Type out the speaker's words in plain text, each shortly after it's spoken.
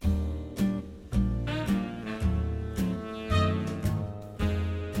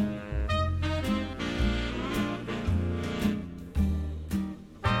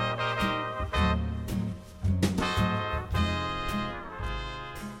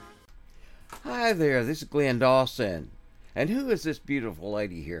Hi there, this is Glenn Dawson. And who is this beautiful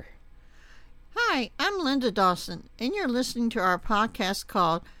lady here? Hi, I'm Linda Dawson, and you're listening to our podcast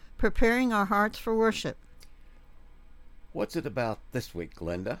called Preparing Our Hearts for Worship. What's it about this week,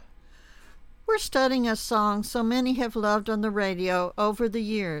 Linda? We're studying a song so many have loved on the radio over the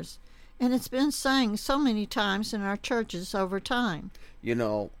years, and it's been sung so many times in our churches over time. You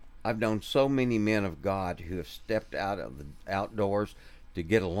know, I've known so many men of God who have stepped out of the outdoors to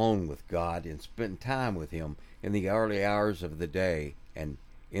get alone with God and spend time with Him in the early hours of the day, and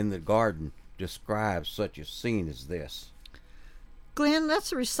in the garden describes such a scene as this. Glenn,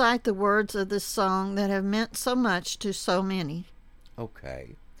 let's recite the words of this song that have meant so much to so many. Okay.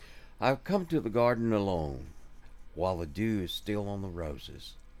 I've come to the garden alone, while the dew is still on the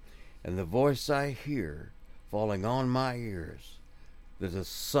roses, and the voice I hear falling on my ears, that the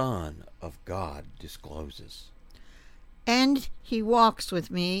Son of God discloses. And He walks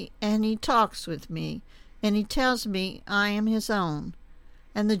with me, and He talks with me, and He tells me I am His own.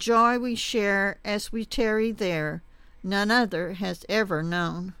 And the joy we share as we tarry there, none other has ever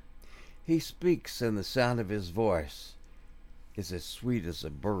known. He speaks, and the sound of His voice is as sweet as the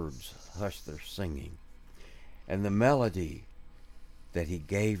birds hush their singing, and the melody that He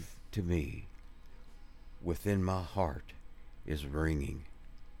gave to me within my heart is ringing.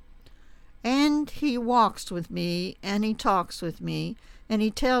 And He walks with me, and He talks with me, and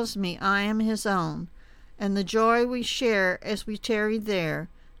He tells me I am His own. And the joy we share as we tarry there,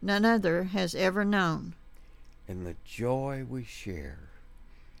 none other has ever known. And the joy we share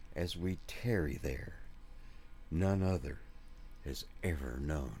as we tarry there, none other has ever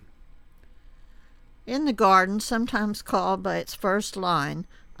known. In the Garden, sometimes called by its first line,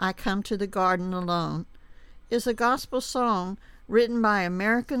 I come to the garden alone, is a gospel song written by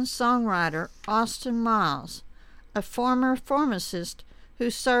American songwriter Austin Miles, a former pharmacist who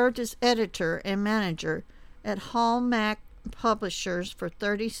served as editor and manager at Hallmark Publishers for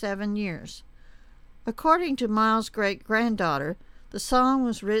 37 years. According to Miles' great-granddaughter, the song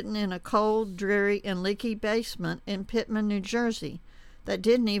was written in a cold, dreary, and leaky basement in Pitman, New Jersey, that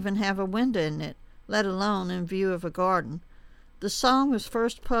didn't even have a window in it, let alone in view of a garden. The song was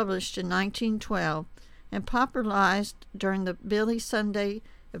first published in 1912 and popularized during the Billy Sunday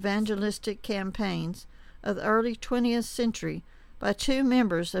evangelistic campaigns of the early 20th century by two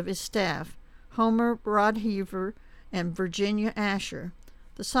members of his staff, Homer Broadheaver and Virginia Asher.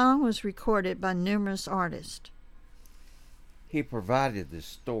 The song was recorded by numerous artists. He provided the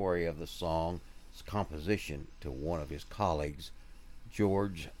story of the song's composition to one of his colleagues,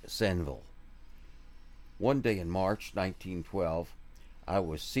 George Senville. One day in March 1912, I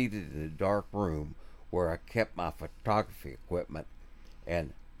was seated in a dark room where I kept my photography equipment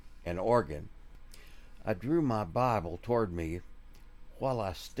and an organ. I drew my Bible toward me while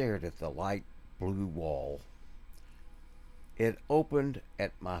I stared at the light blue wall. It opened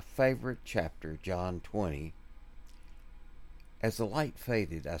at my favorite chapter, John 20. As the light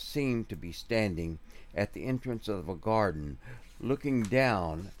faded, I seemed to be standing at the entrance of a garden, looking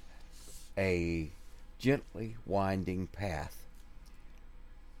down a gently winding path,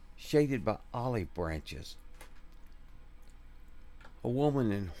 shaded by olive branches. A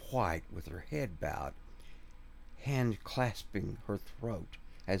woman in white, with her head bowed, hand clasping her throat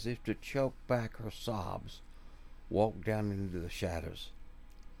as if to choke back her sobs, walked down into the shadows.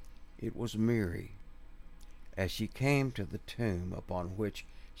 It was Mary. As she came to the tomb upon which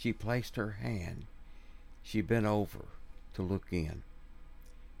she placed her hand, she bent over to look in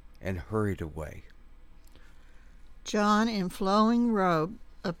and hurried away. John, in flowing robe,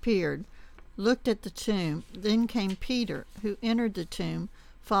 appeared, looked at the tomb. Then came Peter, who entered the tomb,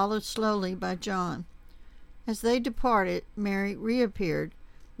 followed slowly by John. As they departed, Mary reappeared,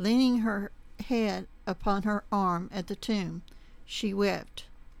 leaning her head upon her arm at the tomb. She wept.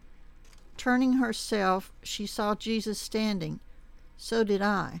 Turning herself, she saw Jesus standing. So did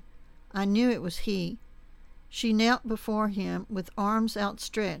I. I knew it was He. She knelt before Him with arms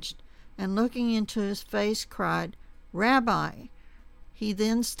outstretched, and looking into His face cried, "Rabbi!" He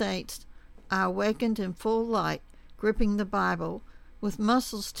then states, I awakened in full light, gripping the Bible, with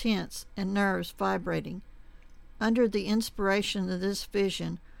muscles tense and nerves vibrating. Under the inspiration of this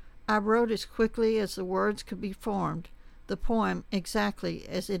vision, I wrote as quickly as the words could be formed, the poem exactly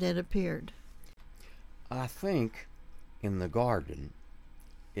as it had appeared. I think In the Garden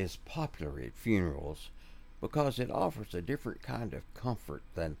is popular at funerals because it offers a different kind of comfort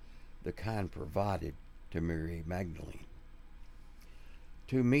than the kind provided to Mary Magdalene.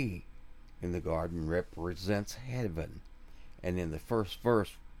 To me, In the Garden represents heaven, and in the first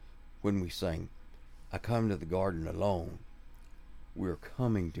verse, when we sing, I come to the garden alone, we're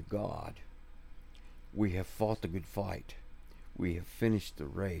coming to God. We have fought the good fight. We have finished the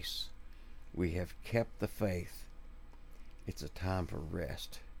race. We have kept the faith. It's a time for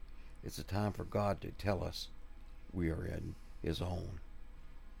rest. It's a time for God to tell us we are in His own.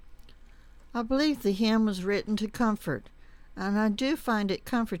 I believe the hymn was written to comfort, and I do find it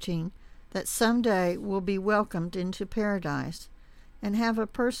comforting that someday we'll be welcomed into paradise and have a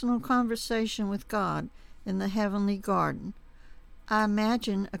personal conversation with God in the heavenly garden. I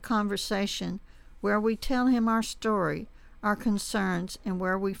imagine a conversation where we tell Him our story, our concerns, and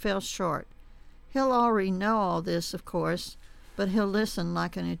where we fell short. He'll already know all this, of course, but He'll listen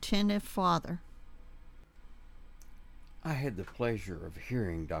like an attentive father. I had the pleasure of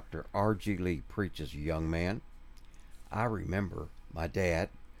hearing Dr. R.G. Lee preach as a young man. I remember my dad,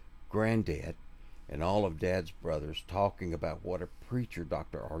 granddad, and all of Dad's brothers talking about what a preacher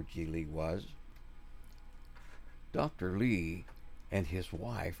Dr. R.G. Lee was. Dr. Lee and his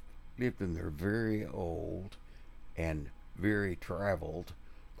wife lived in their very old and very traveled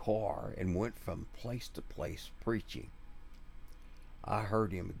car and went from place to place preaching. I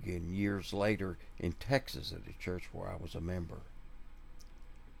heard him again years later in Texas at a church where I was a member.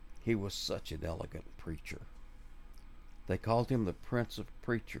 He was such an elegant preacher. They called him the Prince of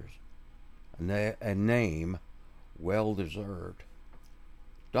Preachers, a name well deserved.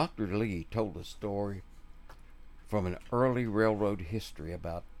 Dr. Lee told a story from an early railroad history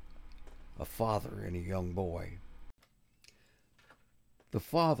about a father and a young boy. The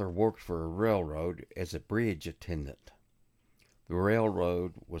father worked for a railroad as a bridge attendant. The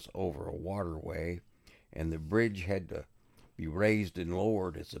railroad was over a waterway, and the bridge had to be raised and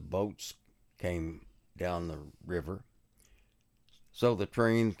lowered as the boats came down the river, so the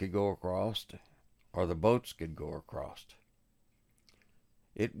train could go across, or the boats could go across.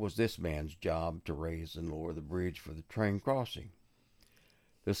 It was this man's job to raise and lower the bridge for the train crossing.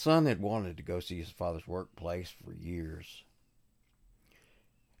 The son had wanted to go see his father's workplace for years,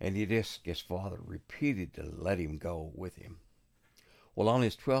 and he'd asked his father repeatedly to let him go with him. Well, on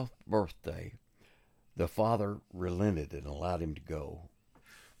his 12th birthday, the father relented and allowed him to go.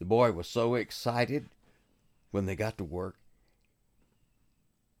 The boy was so excited when they got to work.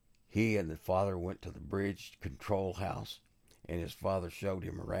 He and the father went to the bridge control house, and his father showed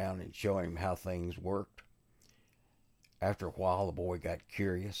him around and showed him how things worked. After a while, the boy got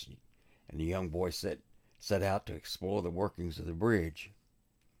curious, and the young boy set out to explore the workings of the bridge.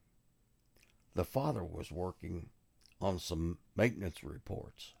 The father was working on some maintenance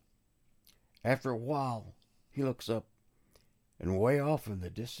reports. After a while, he looks up, and way off in the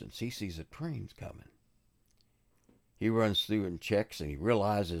distance, he sees a train coming. He runs through and checks, and he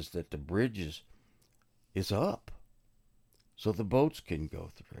realizes that the bridge is up, so the boats can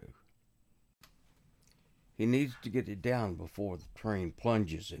go through. He needs to get it down before the train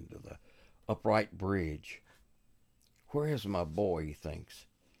plunges into the upright bridge. Where is my boy, he thinks.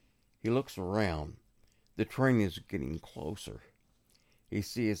 He looks around. The train is getting closer. He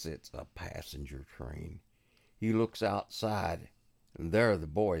sees it's a passenger train. He looks outside, and there the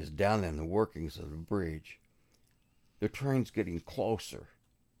boy is down in the workings of the bridge. The train's getting closer.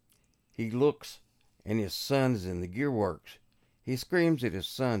 He looks, and his son's in the gearworks. He screams at his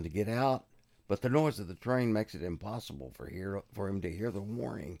son to get out, but the noise of the train makes it impossible for him to hear the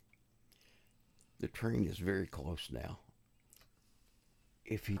warning. The train is very close now.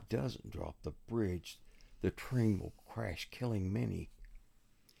 If he doesn't drop the bridge, the train will crash, killing many.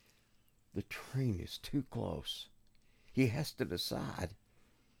 The train is too close. He has to decide.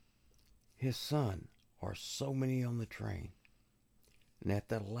 His son or so many on the train. And at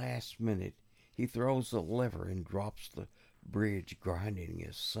the last minute, he throws the lever and drops the bridge, grinding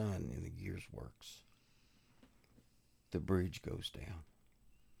his son in the gears works. The bridge goes down.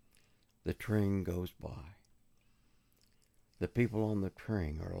 The train goes by. The people on the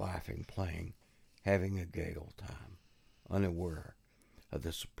train are laughing, playing, having a gale time, unaware of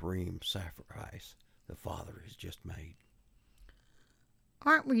the supreme sacrifice the Father has just made.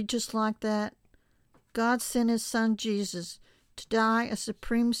 Aren't we just like that? God sent His Son Jesus to die a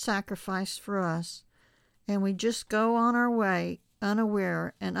supreme sacrifice for us, and we just go on our way,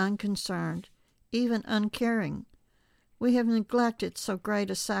 unaware and unconcerned, even uncaring. We have neglected so great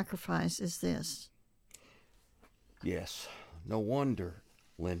a sacrifice as this. Yes, no wonder,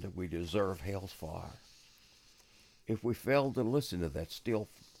 Linda, we deserve hell's fire. If we fail to listen to that still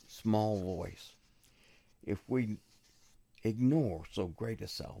small voice, if we ignore so great a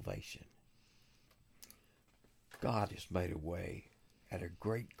salvation, God has made a way at a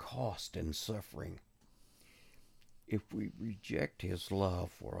great cost and suffering. If we reject His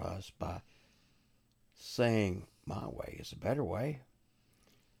love for us by saying, my way is a better way,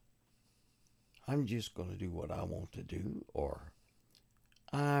 I'm just going to do what I want to do, or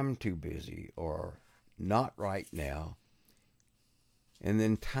I'm too busy, or not right now, and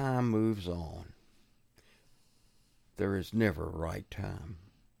then time moves on. There is never a right time.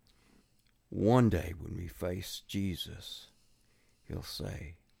 One day when we face Jesus, he'll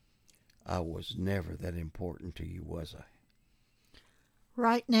say, I was never that important to you, was I?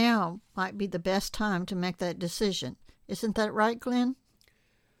 Right now might be the best time to make that decision. Isn't that right, Glenn?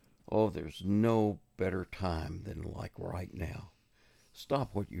 Oh, there's no better time than like right now. Stop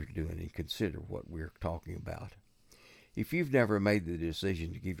what you're doing and consider what we're talking about. If you've never made the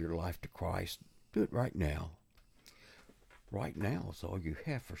decision to give your life to Christ, do it right now. Right now is all you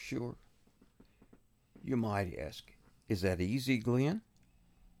have for sure. You might ask, is that easy, Glenn?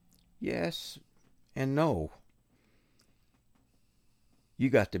 Yes and no. You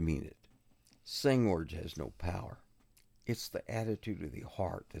got to mean it. Saying words has no power. It's the attitude of the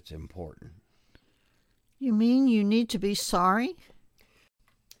heart that's important. You mean you need to be sorry?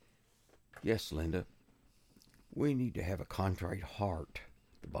 Yes, Linda. We need to have a contrite heart,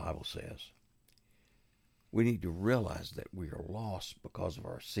 the Bible says. We need to realize that we are lost because of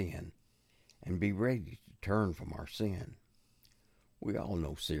our sin and be ready to turn from our sin. We all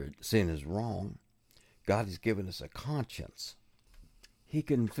know sin is wrong. God has given us a conscience. He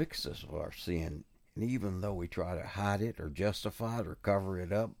can fix us of our sin, and even though we try to hide it or justify it or cover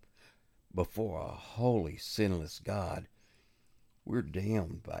it up before a holy, sinless God, we're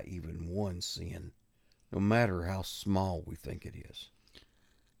damned by even one sin, no matter how small we think it is.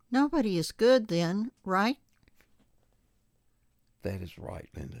 Nobody is good then, right? That is right,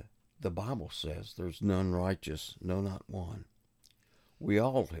 Linda. The Bible says there's none righteous, no, not one. We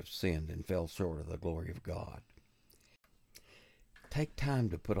all have sinned and fell short of the glory of God. Take time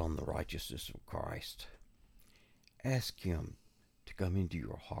to put on the righteousness of Christ. Ask Him to come into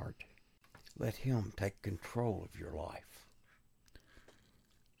your heart. Let Him take control of your life.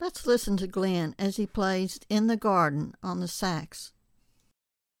 Let's listen to Glenn as he plays In the Garden on the sax.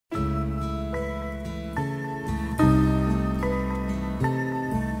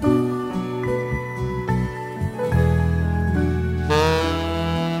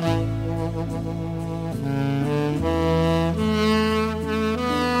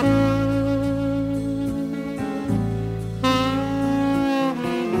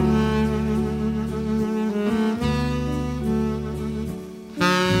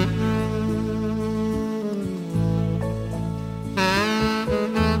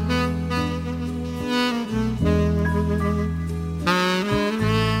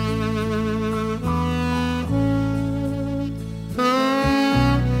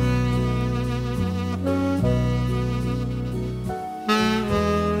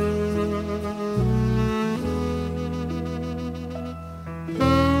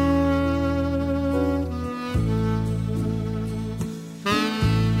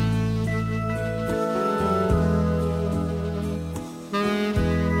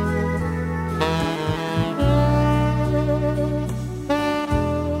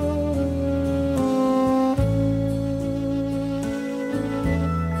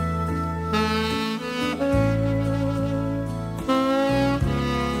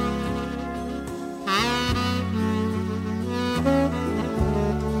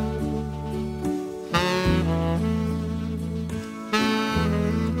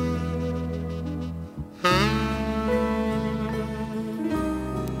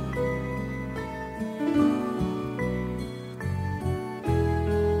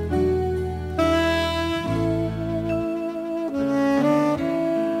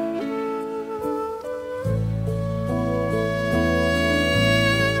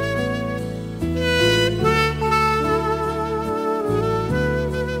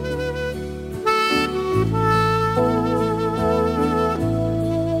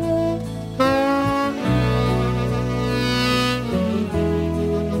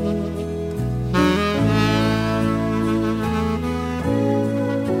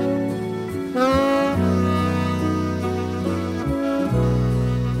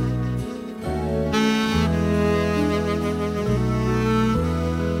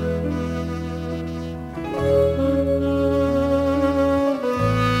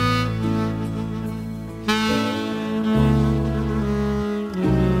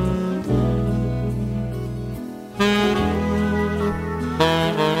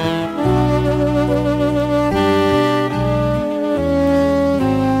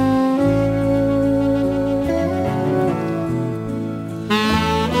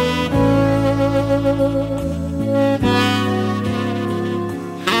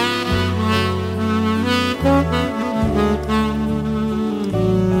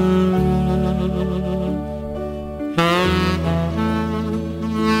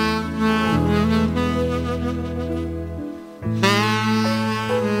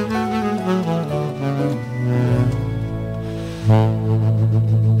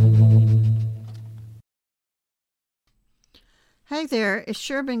 Hey there, it's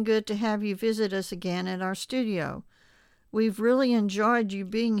sure been good to have you visit us again at our studio. We've really enjoyed you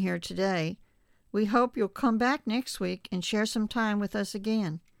being here today. We hope you'll come back next week and share some time with us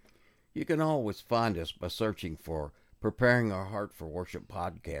again. You can always find us by searching for Preparing Our Heart for Worship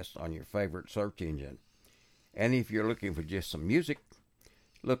podcast on your favorite search engine. And if you're looking for just some music,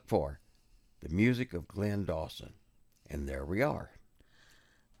 look for The Music of Glenn Dawson. And there we are.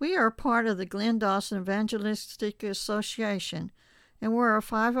 We are part of the Glenn Dawson Evangelistic Association, and we're a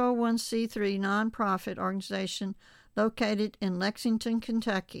 501c3 nonprofit organization located in Lexington,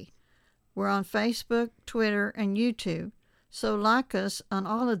 Kentucky. We're on Facebook, Twitter, and YouTube, so like us on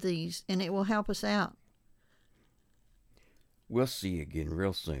all of these, and it will help us out. We'll see you again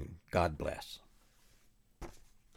real soon. God bless.